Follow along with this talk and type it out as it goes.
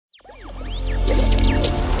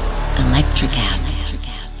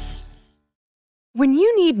Electricast. When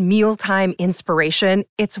you need mealtime inspiration,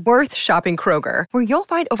 it's worth shopping Kroger, where you'll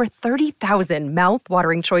find over 30,000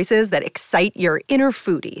 mouth-watering choices that excite your inner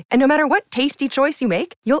foodie. And no matter what tasty choice you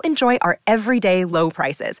make, you'll enjoy our everyday low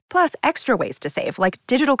prices, plus extra ways to save, like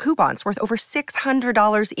digital coupons worth over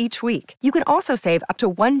 $600 each week. You can also save up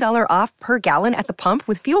to $1 off per gallon at the pump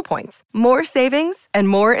with fuel points. More savings and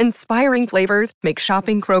more inspiring flavors make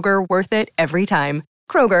shopping Kroger worth it every time.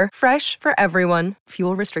 Kroger, fresh for everyone.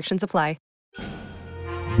 Fuel restrictions apply.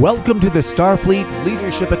 Welcome to the Starfleet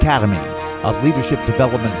Leadership Academy, a leadership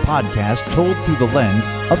development podcast told through the lens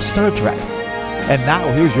of Star Trek. And now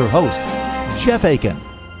here's your host, Jeff Aiken.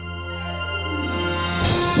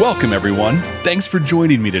 Welcome, everyone. Thanks for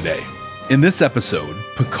joining me today. In this episode,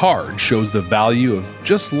 Picard shows the value of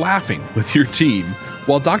just laughing with your team,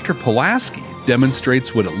 while Dr. Pulaski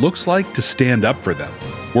demonstrates what it looks like to stand up for them.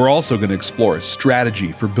 We're also going to explore a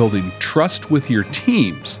strategy for building trust with your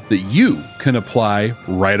teams that you can apply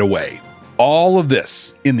right away. All of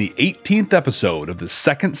this in the 18th episode of the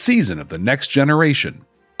second season of The Next Generation,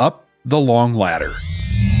 Up the Long Ladder.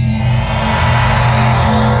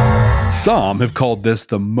 Some have called this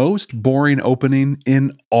the most boring opening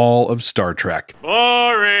in all of Star Trek.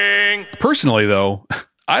 Boring! Personally, though,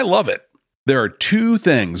 I love it. There are two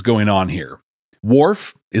things going on here.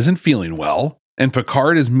 Worf isn't feeling well, and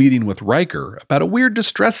Picard is meeting with Riker about a weird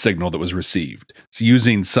distress signal that was received. It's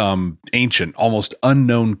using some ancient, almost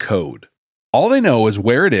unknown code. All they know is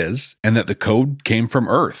where it is and that the code came from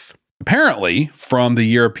Earth. Apparently from the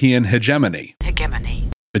European hegemony.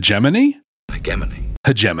 Hegemony?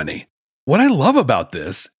 What I love about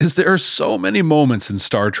this is there are so many moments in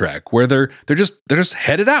Star Trek where they're just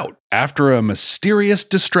headed out after a mysterious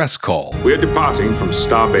distress call. We're departing from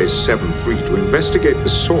Starbase 7-3 to investigate the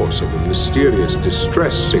source of a mysterious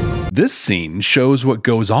distress signal. This scene shows what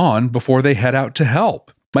goes on before they head out to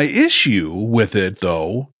help. My issue with it,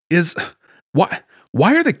 though, is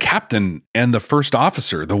why are the captain and the first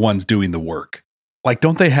officer the ones doing the work? Like,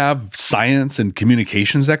 don't they have science and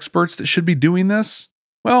communications experts that should be doing this?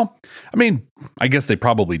 Well, I mean, I guess they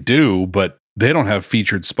probably do, but they don't have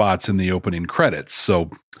featured spots in the opening credits,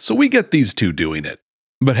 so we get these two doing it.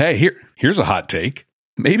 But hey, here's a hot take.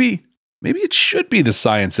 Maybe it should be the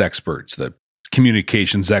science experts, the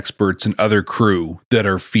communications experts, and other crew that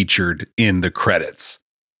are featured in the credits.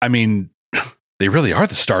 I mean, they really are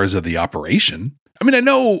the stars of the operation. I mean, I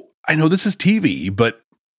know this is TV, but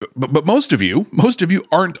most of you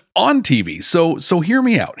aren't on TV, so hear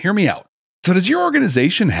me out. So does your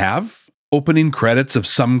organization have opening credits of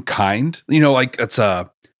some kind? You know, like it's a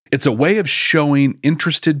way of showing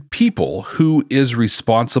interested people who is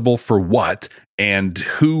responsible for what and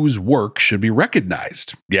whose work should be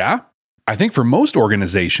recognized. Yeah? I think for most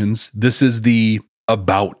organizations, this is the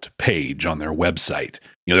About page on their website.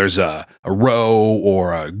 You know, there's a row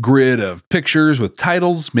or a grid of pictures with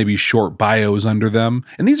titles, maybe short bios under them.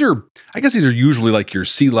 And these are usually like your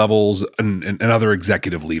C-levels and other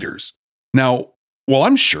executive leaders. Now, while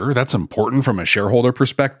I'm sure that's important from a shareholder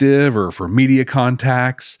perspective or for media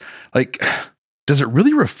contacts, like, does it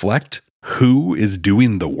really reflect who is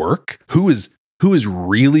doing the work? Who is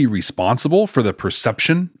really responsible for the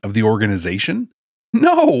perception of the organization?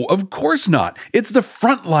 No, of course not. It's the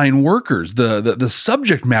frontline workers, the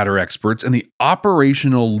subject matter experts, and the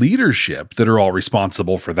operational leadership that are all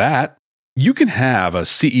responsible for that. You can have a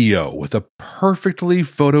CEO with a perfectly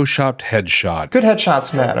photoshopped headshot. Good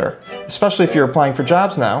headshots matter, especially if you're applying for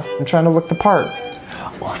jobs now and trying to look the part.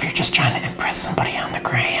 Or if you're just trying to impress somebody on the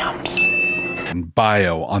grams. And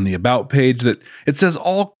bio on the About page that it says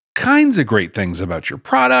all kinds of great things about your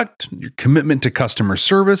product, your commitment to customer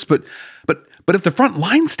service, but if the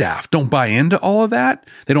frontline staff don't buy into all of that,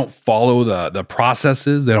 they don't follow the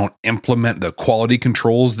processes, they don't implement the quality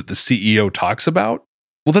controls that the CEO talks about,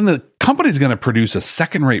 well, then the company's going to produce a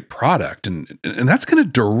second-rate product, and that's going to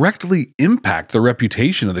directly impact the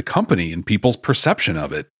reputation of the company and people's perception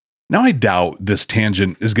of it. Now, I doubt this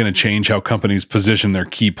tangent is going to change how companies position their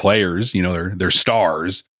key players, you know, their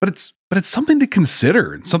stars, but it's something to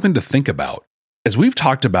consider and something to think about. As we've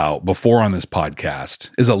talked about before on this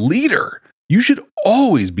podcast, as a leader, you should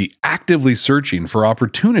always be actively searching for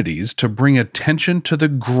opportunities to bring attention to the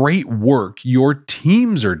great work your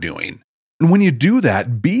teams are doing. And when you do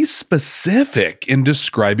that, be specific in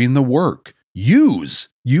describing the work. Use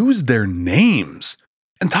their names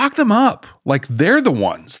and talk them up like they're the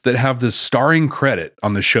ones that have the starring credit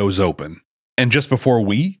on the show's open. And just before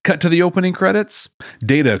we cut to the opening credits,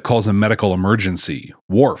 Data calls a medical emergency.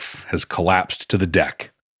 Worf has collapsed to the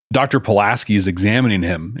deck. Dr. Pulaski is examining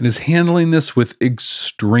him and is handling this with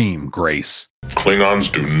extreme grace.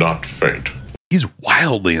 Klingons do not faint. He's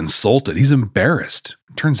wildly insulted. He's embarrassed.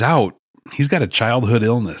 Turns out he's got a childhood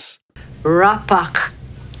illness. Rapak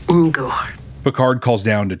Ngor. Picard calls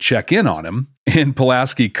down to check in on him, and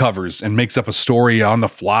Pulaski covers and makes up a story on the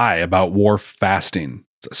fly about Worf fasting.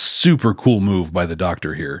 It's a super cool move by the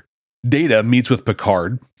Doctor here. Data meets with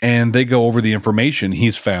Picard, and they go over the information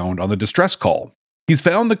he's found on the distress call. He's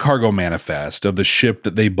found the cargo manifest of the ship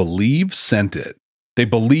that they believe sent it. They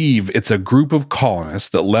believe it's a group of colonists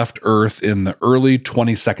that left Earth in the early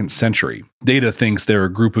 22nd century. Data thinks they're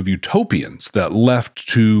a group of utopians that left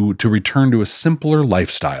to return to a simpler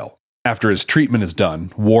lifestyle. After his treatment is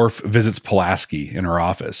done, Worf visits Pulaski in her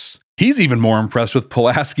office. He's even more impressed with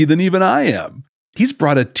Pulaski than even I am. He's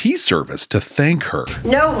brought a tea service to thank her.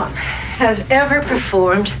 No one has ever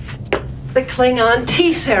performed the Klingon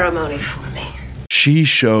tea ceremony for me. She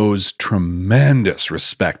shows tremendous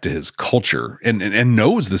respect to his culture and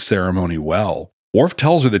knows the ceremony well. Worf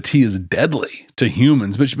tells her the tea is deadly to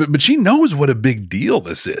humans, but she knows what a big deal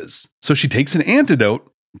this is. So she takes an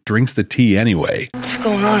antidote, drinks the tea anyway. What's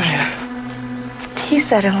going on here? Tea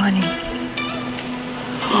ceremony.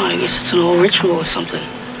 Oh, I guess it's an old ritual or something.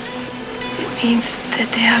 It means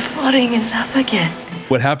that they are falling in love again.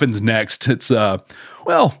 What happens next? It's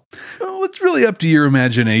it's really up to your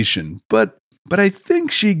imagination, but I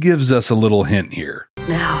think she gives us a little hint here.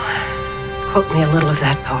 Now, quote me a little of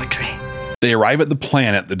that poetry. They arrive at the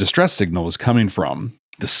planet the distress signal is coming from.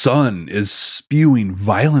 The sun is spewing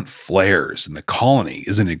violent flares, and the colony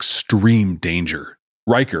is in extreme danger.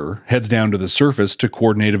 Riker heads down to the surface to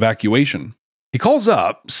coordinate evacuation. He calls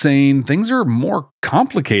up, saying things are more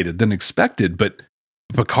complicated than expected, but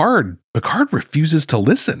Picard refuses to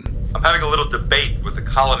listen. I'm having a little debate with the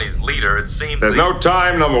colony's leader. It seems There's no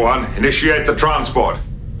time, number one. Initiate the transport.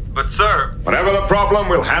 But, sir... Whatever the problem,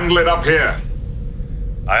 we'll handle it up here.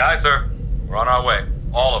 Aye, sir. We're on our way.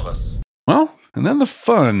 All of us. Well, and then the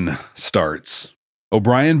fun starts.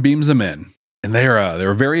 O'Brien beams them in, and they're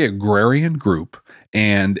a very agrarian group,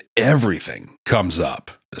 and everything comes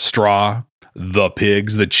up. The straw, the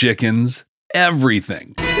pigs, the chickens,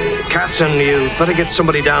 everything. Captain, you better get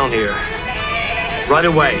somebody down here. Right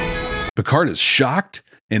away. Picard is shocked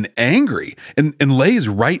and angry and lays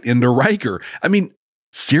right into Riker. I mean,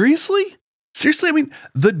 seriously? Seriously? I mean,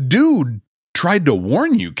 the dude tried to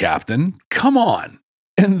warn you, Captain. Come on.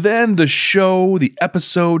 And then the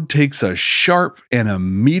episode takes a sharp and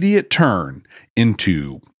immediate turn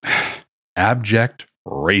into abject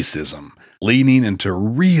racism, leaning into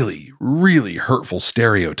really, really hurtful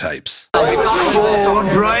stereotypes. Oh,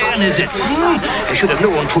 O'Brien, is it? I should have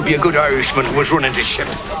known 'twould be a good Irishman who was running this ship.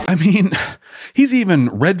 I mean, he's even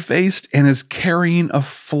red-faced and is carrying a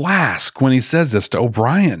flask when he says this to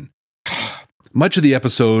O'Brien. Much of the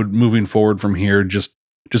episode moving forward from here just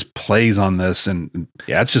plays on this, and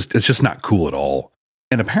yeah, it's just not cool at all.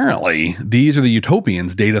 And apparently, these are the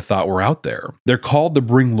utopians Data thought were out there. They're called the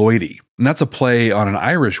Bringloidi, and that's a play on an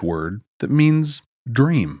Irish word that means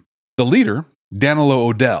dream. The leader, Danilo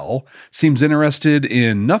O'Dell, seems interested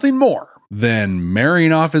in nothing more than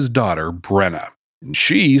marrying off his daughter, Brenna. And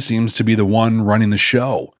she seems to be the one running the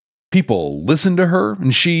show. People listen to her,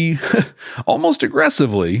 and she, almost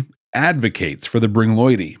aggressively, advocates for the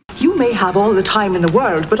Bringloidi. You may have all the time in the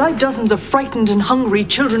world, but I've dozens of frightened and hungry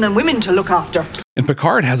children and women to look after. And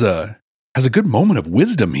Picard has a good moment of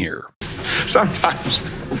wisdom here. Sometimes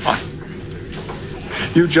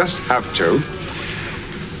you just have to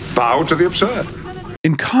bow to the absurd.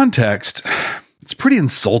 In context, it's pretty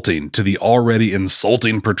insulting to the already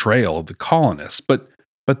insulting portrayal of the colonists, but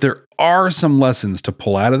there are some lessons to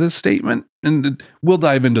pull out of this statement, and we'll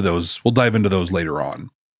dive into those later on.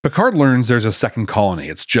 Picard learns there's a second colony.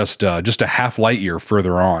 It's just a half light year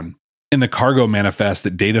further on. In the cargo manifest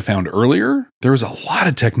that Data found earlier, there was a lot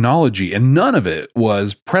of technology, and none of it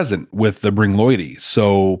was present with the Bringloidi.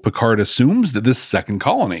 So Picard assumes that this second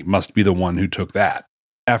colony must be the one who took that.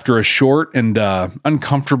 After a short and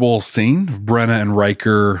uncomfortable scene of Brenna and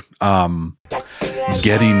Riker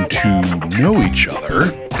getting to know each other,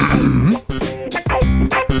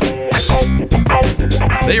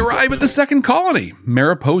 they arrive at the second colony,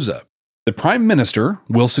 Mariposa. The Prime Minister,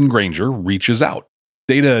 Wilson Granger, reaches out.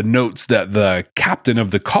 Data notes that the captain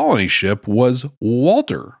of the colony ship was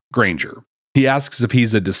Walter Granger. He asks if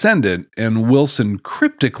he's a descendant, and Wilson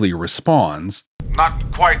cryptically responds,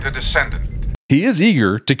 "Not quite a descendant." He is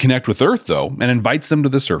eager to connect with Earth, though, and invites them to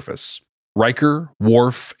the surface. Riker,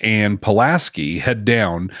 Worf, and Pulaski head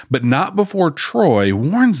down, but not before Troy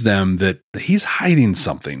warns them that he's hiding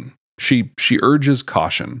something. She urges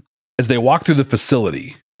caution. As they walk through the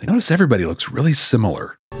facility, they notice everybody looks really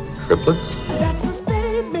similar. Triplets?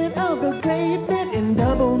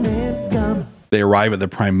 They arrive at the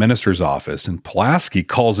Prime Minister's office, and Pulaski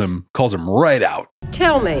calls him right out.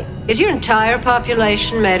 Tell me, is your entire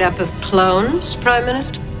population made up of clones, Prime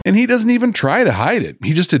Minister? And he doesn't even try to hide it.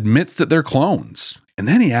 He just admits that they're clones. And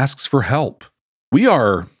then he asks for help. We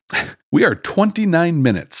are 29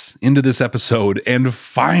 minutes into this episode, and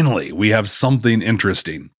finally we have something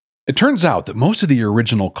interesting. It turns out that most of the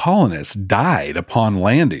original colonists died upon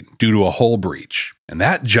landing due to a hull breach. And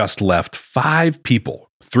that just left 5 people,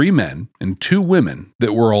 3 men and 2 women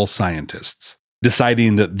that were all scientists.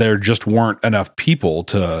 Deciding that there just weren't enough people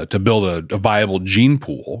to build a viable gene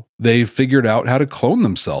pool, they figured out how to clone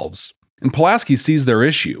themselves. And Pulaski sees their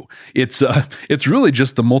issue. It's really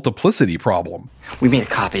just the multiplicity problem. We made a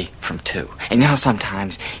copy from 2. And you know how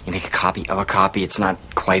sometimes you make a copy of a copy, it's not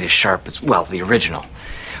quite as sharp as, well, the original.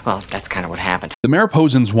 Well, that's kind of what happened. The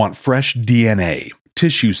Mariposans want fresh DNA,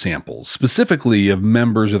 tissue samples, specifically of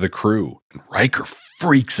members of the crew. And Riker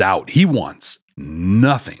freaks out. He wants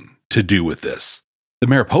nothing to do with this. The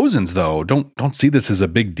Mariposans, though, don't see this as a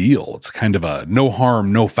big deal. It's kind of a no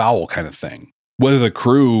harm, no foul kind of thing. Whether the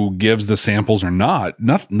crew gives the samples or not,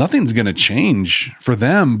 nothing's going to change for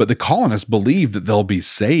them, but the colonists believe that they'll be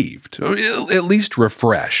saved, or at least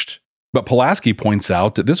refreshed. But Pulaski points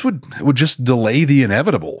out that this would just delay the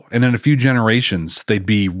inevitable, and in a few generations, they'd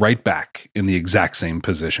be right back in the exact same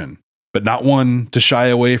position. But not one to shy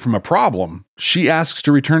away from a problem, she asks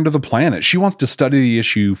to return to the planet. She wants to study the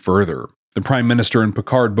issue further. The Prime Minister and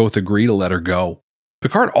Picard both agree to let her go.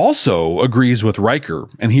 Picard also agrees with Riker,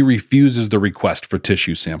 and he refuses the request for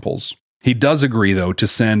tissue samples. He does agree, though, to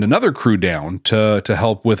send another crew down to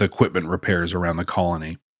help with equipment repairs around the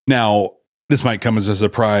colony. Now, this might come as a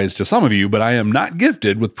surprise to some of you, but I am not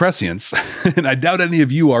gifted with prescience, and I doubt any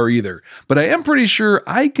of you are either. But I am pretty sure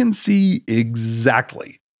I can see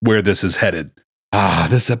exactly where this is headed.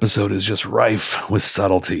 This episode is just rife with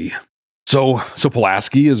subtlety. So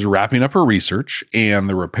Pulaski is wrapping up her research, and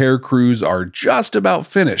the repair crews are just about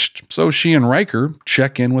finished. So she and Riker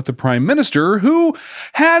check in with the Prime Minister, who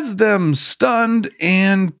has them stunned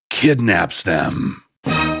and kidnaps them.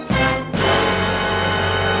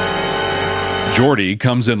 Geordi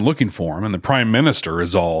comes in looking for him, and the Prime Minister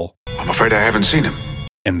is all, I'm afraid I haven't seen him.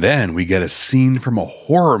 And then we get a scene from a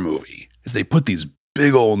horror movie as they put these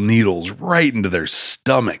big old needles right into their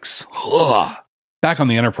stomachs. Ugh. Back on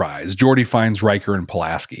the Enterprise, Geordi finds Riker and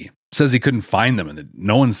Pulaski. Says he couldn't find them and that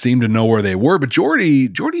no one seemed to know where they were, but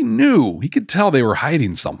Geordi knew. He could tell they were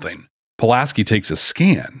hiding something. Pulaski takes a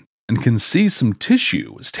scan and can see some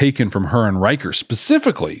tissue was taken from her and Riker,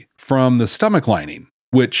 specifically from the stomach lining,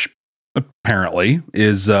 which apparently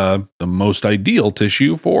is the most ideal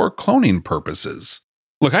tissue for cloning purposes.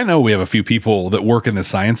 Look, I know we have a few people that work in the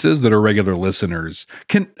sciences that are regular listeners.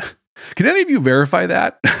 Can any of you verify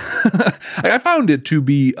that? I found it to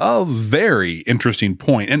be a very interesting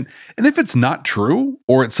point. And if it's not true,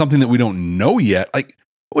 or it's something that we don't know yet, what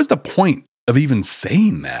was the point of even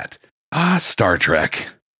saying that? Star Trek.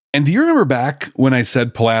 And do you remember back when I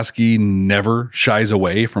said Pulaski never shies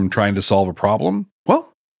away from trying to solve a problem?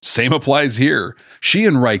 Well, same applies here. She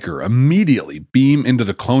and Riker immediately beam into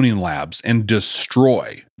the cloning labs and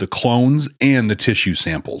destroy the clones and the tissue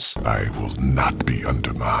samples. I will not be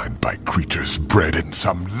undermined by creatures bred in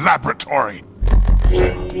some laboratory.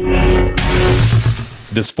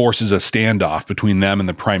 This forces a standoff between them and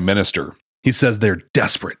the Prime Minister. He says they're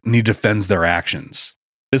desperate and he defends their actions.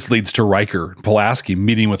 This leads to Riker and Pulaski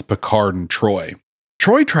meeting with Picard and Troy.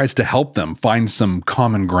 Troy tries to help them find some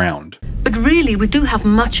common ground. But really, we do have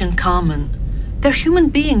much in common. They're human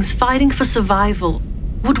beings fighting for survival.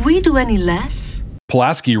 Would we do any less?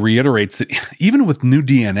 Pulaski reiterates that even with new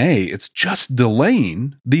DNA, it's just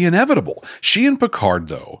delaying the inevitable. She and Picard,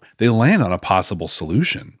 though, they land on a possible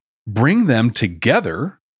solution. Bring them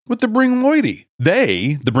together with the Bringloidi.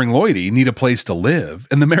 They, the Bringloidi, need a place to live,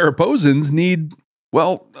 and the Mariposans need,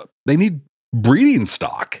 they need breeding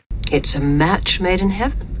stock. It's a match made in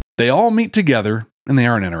heaven. They all meet together, and they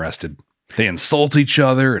aren't interested. They insult each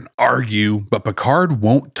other and argue, but Picard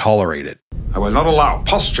won't tolerate it. I will not allow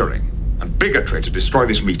posturing and bigotry to destroy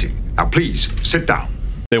this meeting. Now please, sit down.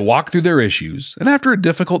 They walk through their issues, and after a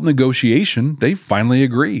difficult negotiation, they finally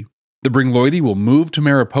agree. The Bringloidi will move to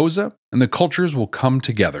Mariposa, and the cultures will come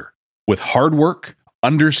together. With hard work,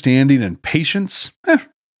 understanding, and patience,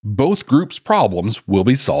 both groups' problems will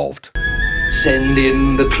be solved. Send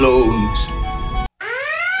in the clones.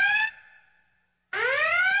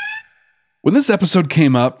 When this episode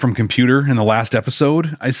came up from computer in the last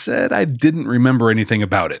episode, I said I didn't remember anything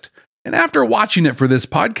about it. And after watching it for this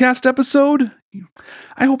podcast episode,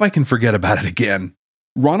 I hope I can forget about it again.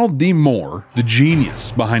 Ronald D. Moore, the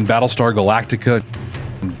genius behind Battlestar Galactica,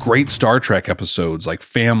 and great Star Trek episodes like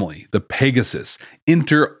Family, The Pegasus,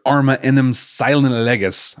 Inter Arma Enim Silent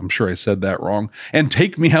Legis, I'm sure I said that wrong, and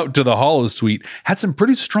Take Me Out to the Holosuite, had some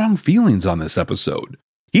pretty strong feelings on this episode.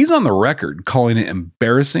 He's on the record calling it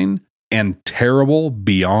embarrassing and terrible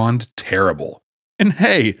beyond terrible. And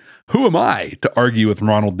hey, who am I to argue with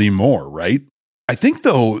Ronald D. Moore, right? I think,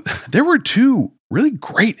 though, there were two really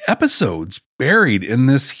great episodes buried in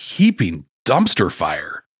this heaping dumpster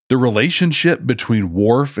fire. The relationship between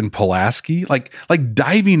Worf and Pulaski, like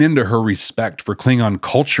diving into her respect for Klingon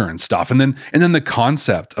culture and stuff, and then the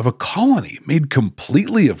concept of a colony made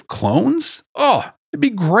completely of clones. Oh, it'd be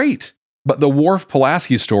great. But the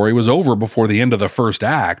Worf-Pulaski story was over before the end of the first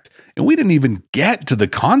act, and we didn't even get to the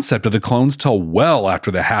concept of the clones till well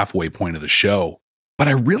after the halfway point of the show. But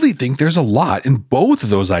I really think there's a lot in both of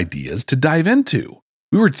those ideas to dive into.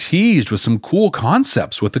 We were teased with some cool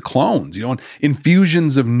concepts with the clones,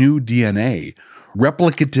 infusions of new DNA,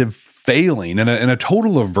 replicative failing, and a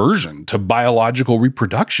total aversion to biological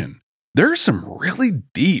reproduction. There's some really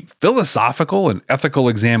deep philosophical and ethical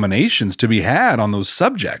examinations to be had on those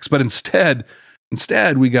subjects, but instead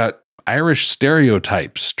we got Irish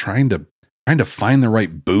stereotypes trying to find the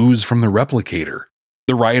right booze from the replicator.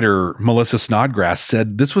 The writer, Melissa Snodgrass,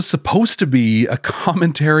 said this was supposed to be a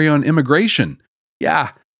commentary on immigration.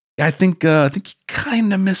 Yeah, I think you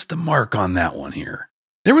kind of missed the mark on that one here.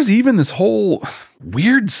 There was even this whole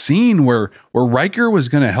weird scene where Riker was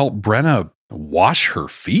going to help Brenna wash her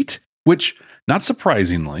feet, which, not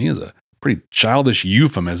surprisingly, is a pretty childish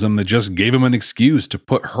euphemism that just gave him an excuse to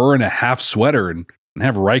put her in a half sweater and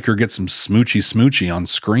have Riker get some smoochy on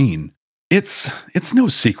screen. It's no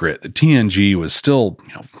secret that TNG was still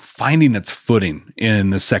finding its footing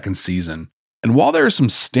in the second season. And while there are some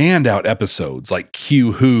standout episodes like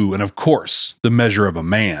Q Who and of course The Measure of a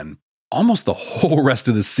Man, almost the whole rest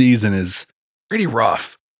of the season is pretty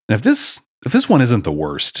rough. And if this one isn't the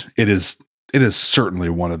worst, it is certainly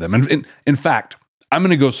one of them. And in fact, I'm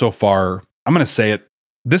going to go so far, I'm going to say it.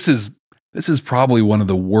 This is probably one of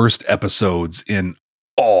the worst episodes in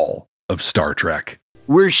all of Star Trek.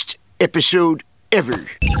 Worst episode ever.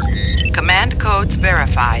 Command codes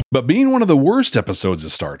verified. But being one of the worst episodes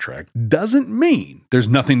of Star Trek doesn't mean there's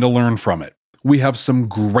nothing to learn from it. We have some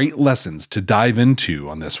great lessons to dive into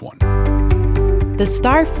on this one. The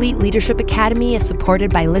Starfleet Leadership Academy is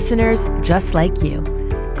supported by listeners just like you.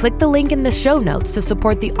 Click the link in the show notes to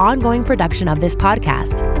support the ongoing production of this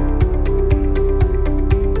podcast.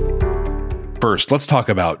 First, let's talk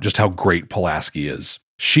about just how great Pulaski is.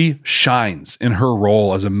 She shines in her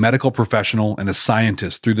role as a medical professional and a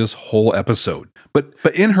scientist through this whole episode. But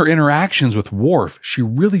in her interactions with Worf, she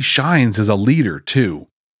really shines as a leader too.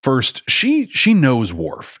 First, she knows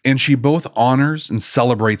Worf, and she both honors and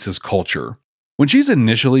celebrates his culture. When she's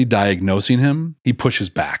initially diagnosing him, he pushes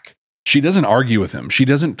back. She doesn't argue with him. She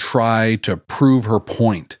doesn't try to prove her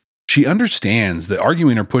point. She understands that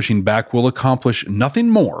arguing or pushing back will accomplish nothing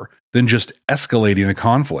more than just escalating a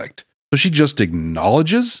conflict. So she just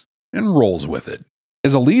acknowledges and rolls with it.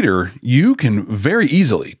 As a leader, you can very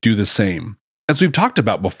easily do the same. As we've talked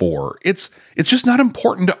about before, it's just not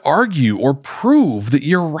important to argue or prove that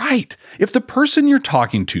you're right. If the person you're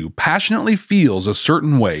talking to passionately feels a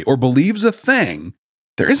certain way or believes a thing,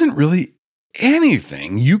 there isn't really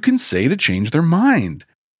anything you can say to change their mind.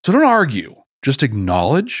 So don't argue, just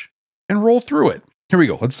acknowledge and roll through it. Here we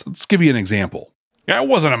go. Let's give you an example. That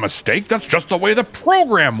wasn't a mistake. That's just the way the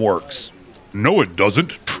program works. No, it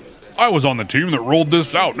doesn't. I was on the team that rolled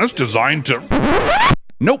this out, and it's designed to...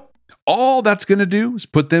 Nope. All that's going to do is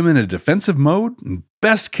put them in a defensive mode. In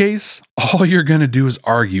best case, all you're going to do is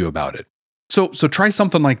argue about it. So try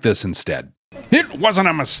something like this instead. It wasn't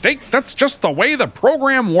a mistake. That's just the way the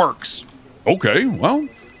program works. Okay, well,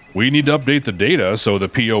 we need to update the data so the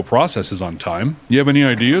PO processes on time. You have any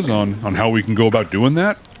ideas on how we can go about doing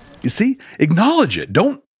that? You see, acknowledge it.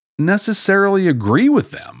 Don't necessarily agree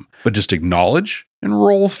with them, but just acknowledge and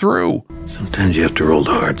roll through. Sometimes you have to roll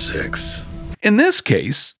the hard six. In this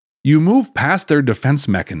case, you move past their defense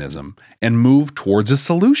mechanism and move towards a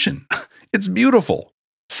solution. It's beautiful.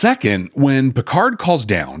 Second, when Picard calls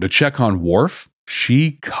down to check on Worf,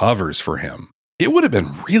 she covers for him. It would have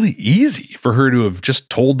been really easy for her to have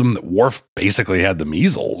just told them that Worf basically had the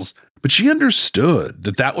measles, but she understood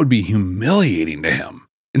that would be humiliating to him.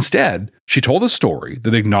 Instead, she told a story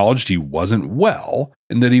that acknowledged he wasn't well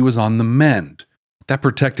and that he was on the mend. That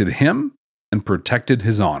protected him and protected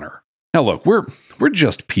his honor. Now look, we're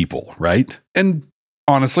just people, right? And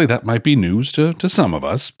honestly, that might be news to some of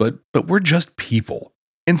us, but we're just people.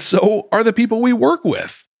 And so are the people we work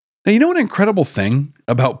with. Now, you know an incredible thing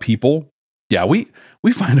about people? Yeah, we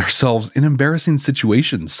find ourselves in embarrassing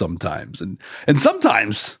situations sometimes. And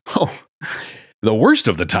sometimes, the worst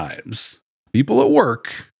of the times, people at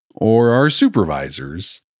work or our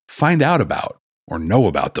supervisors find out about or know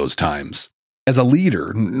about those times. As a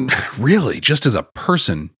leader, really, just as a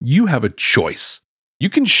person, you have a choice. You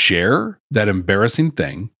can share that embarrassing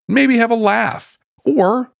thing, maybe have a laugh,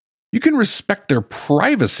 or you can respect their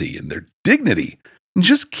privacy and their dignity and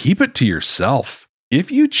just keep it to yourself. If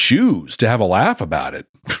you choose to have a laugh about it,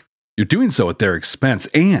 you're doing so at their expense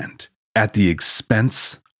and at the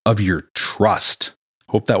expense of your trust.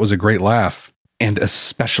 Hope that was a great laugh. And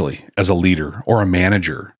especially as a leader or a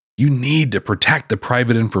manager, you need to protect the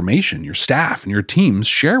private information your staff and your teams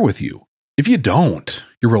share with you. If you don't,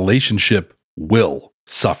 your relationship will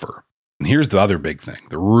suffer. And here's the other big thing,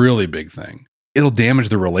 the really big thing. It'll damage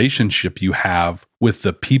the relationship you have with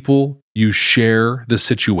the people you share the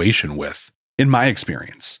situation with. In my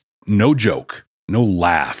experience, no joke, no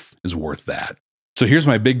laugh is worth that. So here's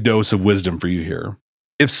my big dose of wisdom for you here.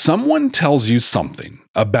 If someone tells you something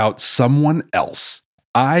about someone else,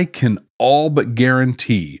 I can all but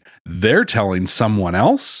guarantee they're telling someone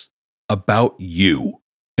else about you.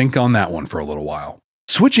 Think on that one for a little while.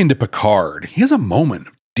 Switching to Picard, he has a moment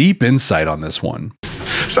of deep insight on this one.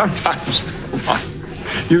 Sometimes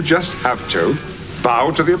you just have to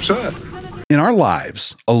bow to the absurd. In our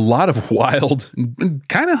lives, a lot of wild and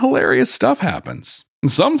kind of hilarious stuff happens.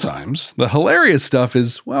 And sometimes the hilarious stuff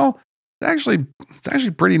is, well, it's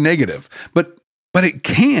actually pretty negative. But it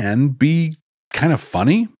can be kind of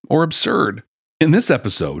funny or absurd. In this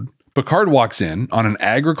episode, Picard walks in on an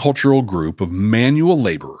agricultural group of manual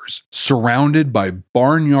laborers surrounded by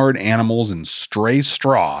barnyard animals and stray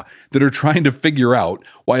straw that are trying to figure out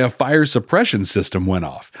why a fire suppression system went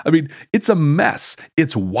off. I mean, it's a mess.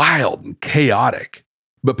 It's wild and chaotic.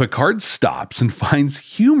 But Picard stops and finds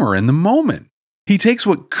humor in the moment. He takes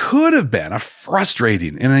what could have been a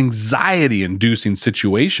frustrating and anxiety-inducing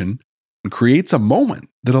situation and creates a moment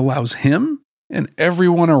that allows him and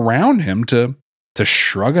everyone around him to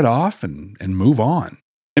shrug it off and move on.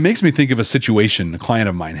 It makes me think of a situation a client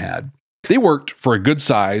of mine had. They worked for a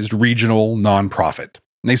good-sized regional nonprofit.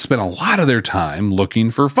 And they spent a lot of their time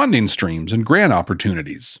looking for funding streams and grant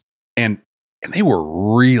opportunities. And they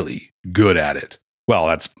were really good at it. Well,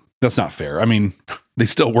 that's not fair. I mean, they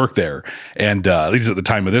still work there, and at least at the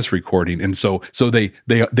time of this recording. And so they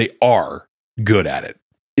are good at it.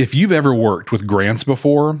 If you've ever worked with grants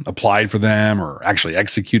before, applied for them, or actually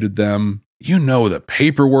executed them, you know the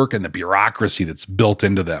paperwork and the bureaucracy that's built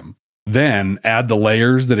into them. Then add the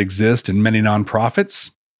layers that exist in many nonprofits,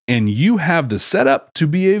 and you have the setup to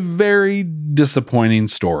be a very disappointing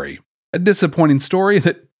story. A disappointing story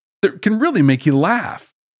that can really make you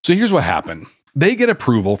laugh. So here's what happened. They get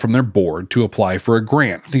approval from their board to apply for a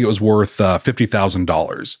grant. I think it was worth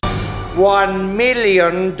 $50,000. $1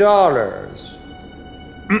 million.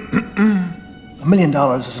 $1 million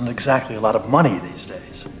isn't exactly a lot of money these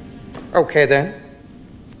days. Okay, then.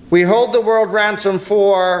 We hold the world ransom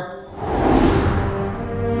for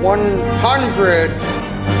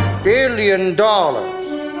 $100 billion.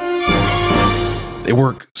 They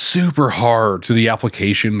work super hard through the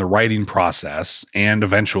application, the writing process, and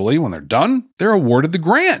eventually, when they're done, they're awarded the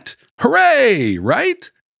grant. Hooray,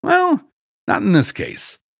 right? Well, not in this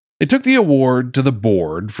case. It took the award to the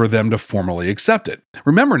board for them to formally accept it.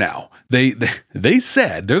 Remember now, they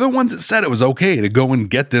said, they're the ones that said it was okay to go and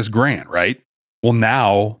get this grant, right? Well,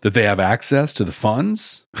 now that they have access to the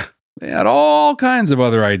funds, they had all kinds of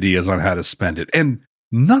other ideas on how to spend it, and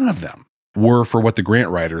none of them were for what the grant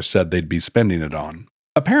writers said they'd be spending it on.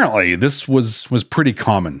 Apparently, this was pretty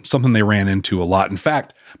common, something they ran into a lot. In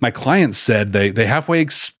fact, my clients said they halfway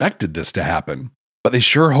expected this to happen, but they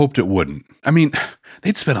sure hoped it wouldn't. I mean,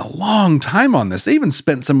 they'd spent a long time on this. They even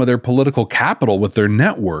spent some of their political capital with their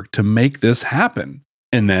network to make this happen.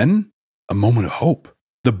 And then, a moment of hope.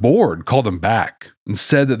 The board called them back and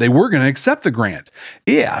said that they were going to accept the grant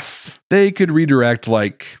if they could redirect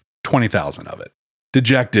like $20,000 of it.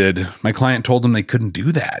 Dejected, my client told them they couldn't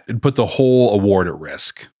do that and put the whole award at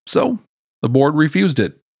risk. So the board refused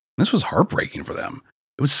it. This was heartbreaking for them.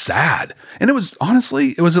 It was sad. And it was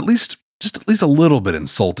at least a little bit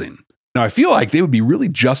insulting. Now, I feel like they would be really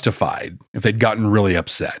justified if they'd gotten really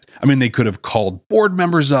upset. I mean, they could have called board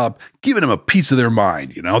members up, given them a piece of their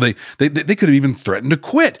mind. You know, they could have even threatened to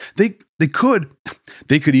quit. They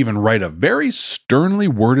could even write a very sternly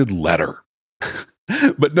worded letter.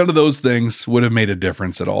 But none of those things would have made a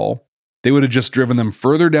difference at all. They would have just driven them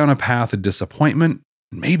further down a path of disappointment,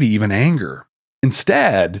 maybe even anger.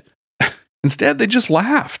 Instead, Instead, they just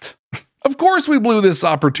laughed. Of course we blew this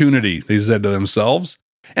opportunity, they said to themselves.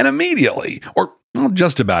 And immediately, or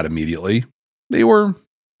just about immediately, they were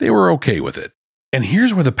okay with it. And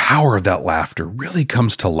here's where the power of that laughter really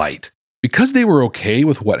comes to light. Because they were okay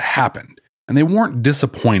with what happened, and they weren't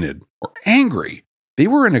disappointed or angry, they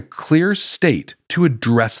were in a clear state to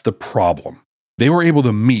address the problem. They were able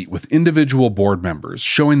to meet with individual board members,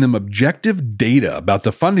 showing them objective data about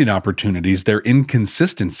the funding opportunities their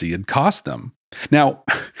inconsistency had cost them. Now,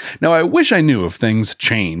 I wish I knew if things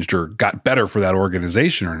changed or got better for that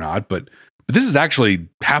organization or not, but this is actually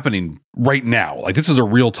happening right now. Like, this is a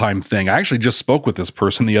real-time thing. I actually just spoke with this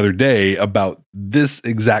person the other day about this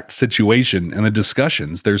exact situation and the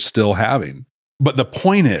discussions they're still having. But the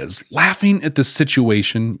point is, laughing at the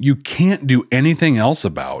situation you can't do anything else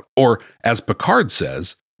about, or as Picard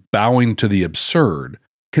says, bowing to the absurd,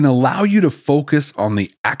 can allow you to focus on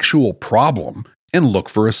the actual problem and look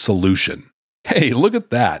for a solution. Hey, look at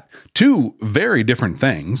that. Two very different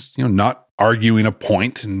things, not arguing a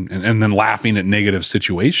point and then laughing at negative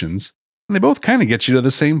situations. And they both kind of get you to the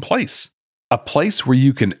same place. A place where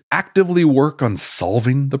you can actively work on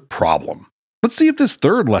solving the problem. Let's see if this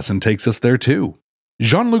third lesson takes us there too.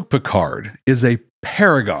 Jean-Luc Picard is a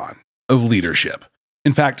paragon of leadership.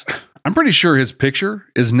 In fact, I'm pretty sure his picture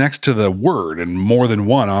is next to the word in more than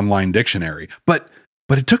one online dictionary. But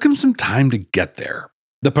it took him some time to get there.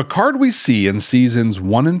 The Picard we see in seasons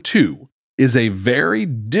 1 and 2 is a very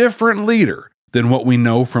different leader than what we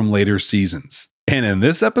know from later seasons. And in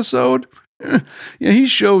this episode, he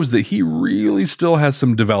shows that he really still has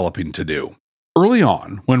some developing to do. Early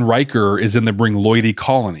on, when Riker is in the Bringloidi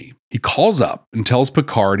colony, he calls up and tells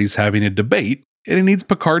Picard he's having a debate and he needs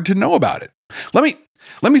Picard to know about it. Let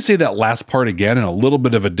me say that last part again in a little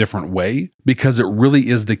bit of a different way, because it really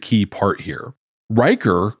is the key part here.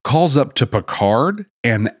 Riker calls up to Picard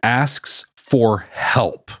and asks for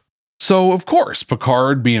help. So, of course,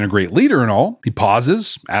 Picard, being a great leader and all, he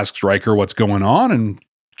pauses, asks Riker what's going on, and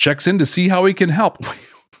checks in to see how he can help.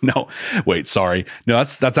 No, that's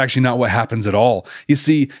actually not what happens at all. You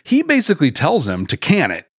see, he basically tells him to can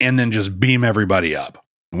it and then just beam everybody up.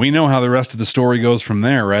 We know how the rest of the story goes from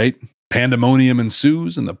there, right? Pandemonium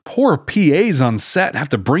ensues, and the poor PAs on set have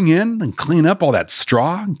to bring in and clean up all that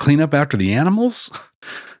straw and clean up after the animals.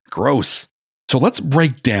 Gross. So let's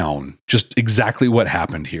break down just exactly what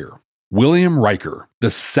happened here. William Riker, the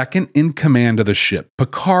second in command of the ship,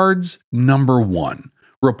 Picard's number 1,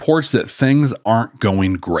 reports that things aren't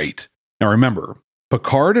going great. Now remember,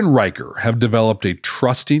 Picard and Riker have developed a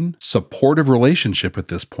trusting, supportive relationship at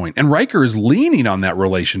this point, and Riker is leaning on that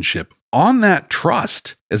relationship, on that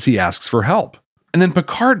trust, as he asks for help. And then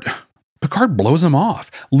Picard blows him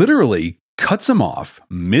off, literally cuts him off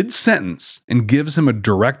mid-sentence and gives him a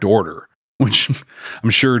direct order, which I'm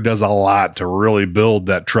sure does a lot to really build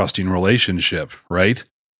that trusting relationship, right?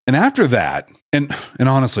 And after that, and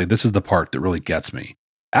honestly, this is the part that really gets me.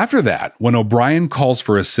 After that, when O'Brien calls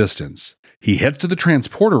for assistance, he heads to the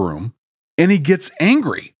transporter room and he gets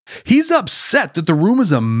angry. He's upset that the room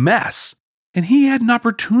is a mess and he had an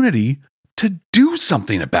opportunity to do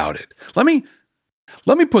something about it. Let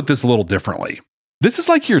me put this a little differently. This is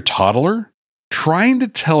like your toddler trying to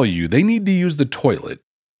tell you they need to use the toilet,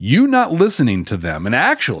 you not listening to them and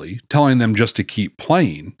actually telling them just to keep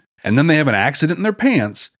playing, and then they have an accident in their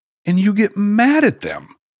pants and you get mad at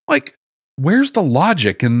them. Like, where's the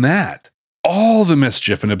logic in that? All the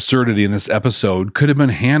mischief and absurdity in this episode could have been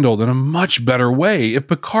handled in a much better way if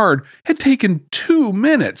Picard had taken 2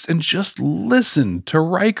 minutes and just listened to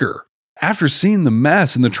Riker. After seeing the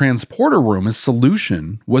mess in the transporter room, his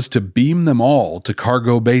solution was to beam them all to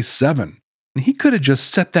Cargo Bay 7. And he could have just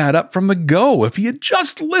set that up from the go if he had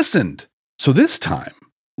just listened. So this time,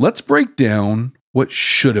 let's break down what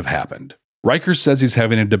should have happened. Riker says he's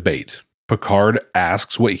having a debate. Picard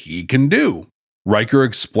asks what he can do. Riker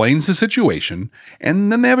explains the situation,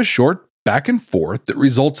 and then they have a short back and forth that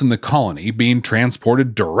results in the colony being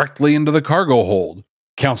transported directly into the cargo hold.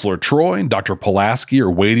 Counselor Troy and Dr. Pulaski are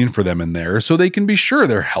waiting for them in there so they can be sure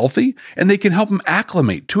they're healthy and they can help them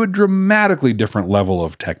acclimate to a dramatically different level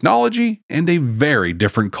of technology and a very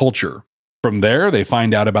different culture. From there, they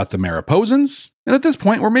find out about the Mariposans, and at this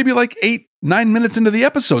point, we're maybe like 8-9 minutes into the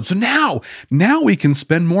episode. So now we can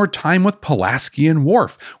spend more time with Pulaski and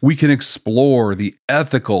Worf. We can explore the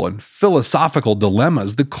ethical and philosophical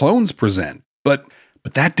dilemmas the clones present. But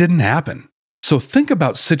that didn't happen. So think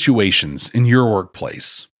about situations in your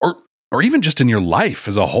workplace, or even just in your life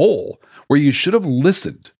as a whole, where you should have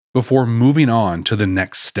listened before moving on to the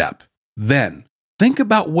next step. Then think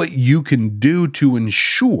about what you can do to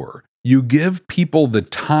ensure you give people the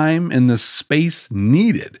time and the space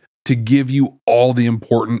needed to to give you all the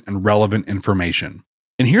important and relevant information.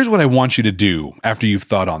 And here's what I want you to do after you've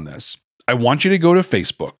thought on this. I want you to go to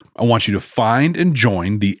Facebook. I want you to find and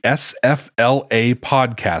join the SFLA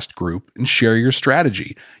podcast group and share your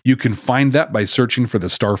strategy. You can find that by searching for the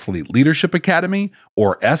Starfleet Leadership Academy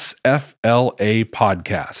or SFLA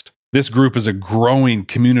podcast. This group is a growing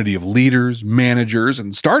community of leaders, managers,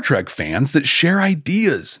 and Star Trek fans that share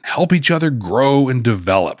ideas and help each other grow and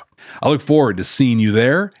develop. I look forward to seeing you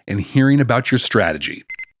there and hearing about your strategy.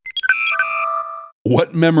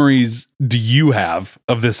 What memories do you have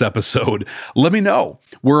of this episode? Let me know.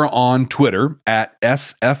 We're on Twitter at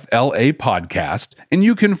SFLA Podcast, and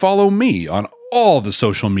you can follow me on all the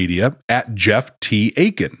social media at Jeff T.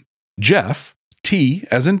 Aiken. Jeff, T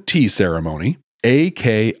as in tea ceremony,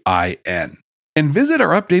 AKIN. And visit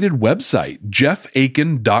our updated website,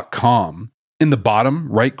 jeffaiken.com. In the bottom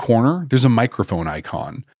right corner, there's a microphone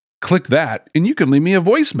icon. Click that, and you can leave me a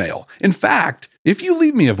voicemail. In fact, if you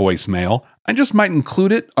leave me a voicemail, I just might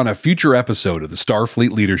include it on a future episode of the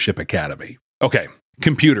Starfleet Leadership Academy. Okay,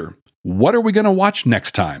 computer, what are we going to watch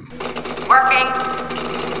next time? Working.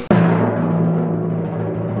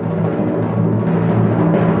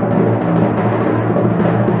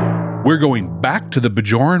 We're going back to the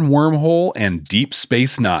Bajoran wormhole and Deep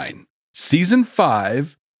Space Nine. Season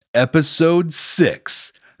 5, Episode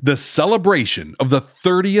 6. The celebration of the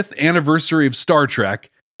 30th anniversary of Star Trek,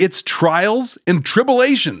 its trials and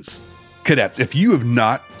tribulations. Cadets, if you have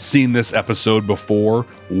not seen this episode before,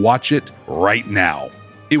 watch it right now.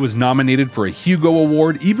 It was nominated for a Hugo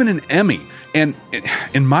Award, even an Emmy, and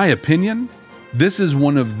in my opinion, this is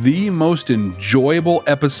one of the most enjoyable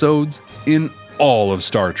episodes in all of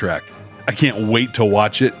Star Trek. I can't wait to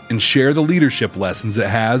watch it and share the leadership lessons it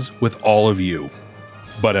has with all of you.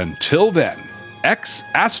 But until then, Ex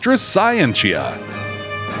Astra Scientia.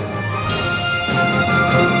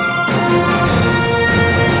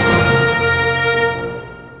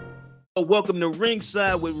 Welcome to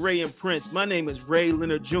Ringside with Ray and Prince. My name is Ray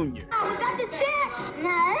Leonard Jr. No,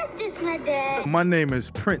 that's just my dad. My name is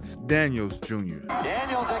Prince Daniels Jr.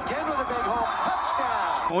 Daniels again with a big home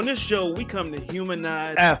touchdown. On this show, we come to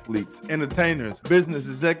humanize athletes, entertainers, business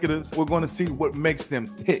executives. We're going to see what makes them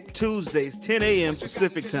tick. Tuesdays, 10 a.m.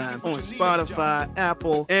 Pacific time on Spotify,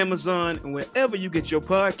 Apple, Amazon, and wherever you get your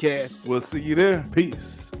podcasts. We'll see you there.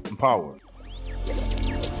 Peace and power.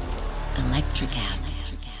 Electricast.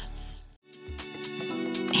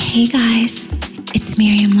 Hey guys, it's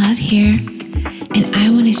Miriam Love here, and I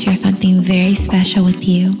want to share something very special with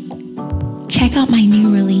you. Check out my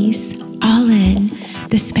new release, All In,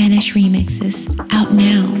 the Spanish remixes, out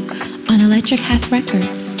now on Electricast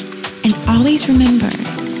Records. And always remember,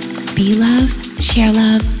 be love, share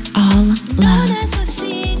love, all love.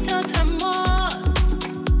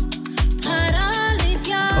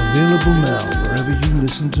 Available now wherever you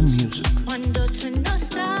listen to music.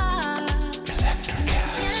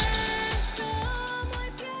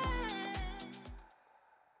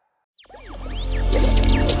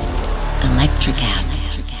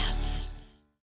 Electricast.